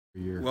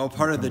Well,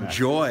 part of the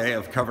joy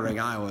of covering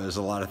Iowa is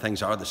a lot of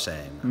things are the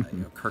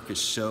same. Kirk is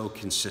so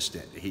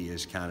consistent. He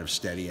is kind of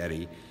steady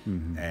Eddie,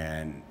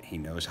 and he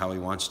knows how he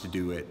wants to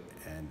do it.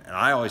 And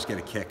I always get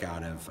a kick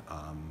out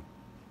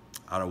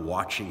of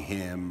watching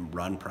him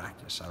run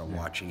practice, out of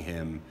watching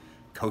him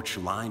coach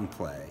line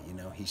play. You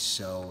know, he's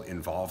so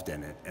involved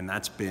in it, and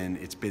it's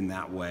been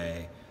that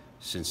way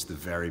since the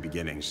very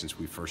beginning, since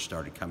we first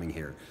started coming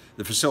here.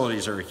 The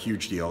facilities are a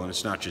huge deal, and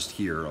it's not just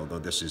here, although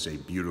this is a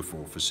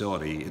beautiful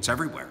facility, it's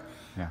everywhere.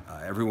 Yeah.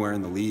 Everywhere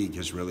in the league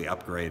has really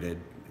upgraded.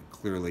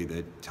 Clearly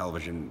the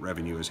television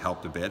revenue has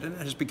helped a bit, and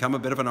it has become a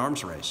bit of an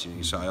arms race.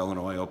 You saw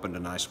Illinois opened a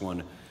nice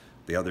one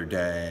the other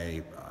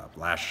day.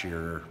 Last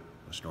year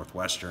was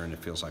Northwestern. It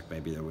feels like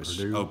maybe there was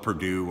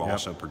Purdue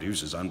also.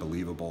 Purdue's is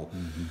unbelievable.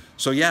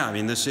 So yeah, I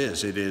mean it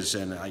is,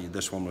 and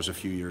this one was a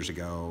few years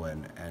ago,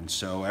 and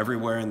so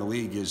everywhere in the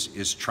league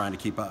is trying to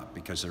keep up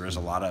because there is a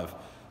lot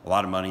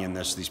of money in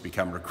this. These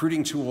become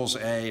recruiting tools,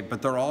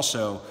 but they're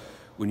also,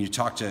 when you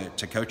talk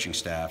to coaching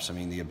staffs, I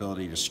mean the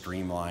ability to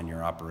streamline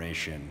your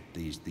operation.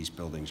 These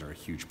buildings are a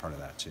huge part of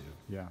that too.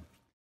 Yeah.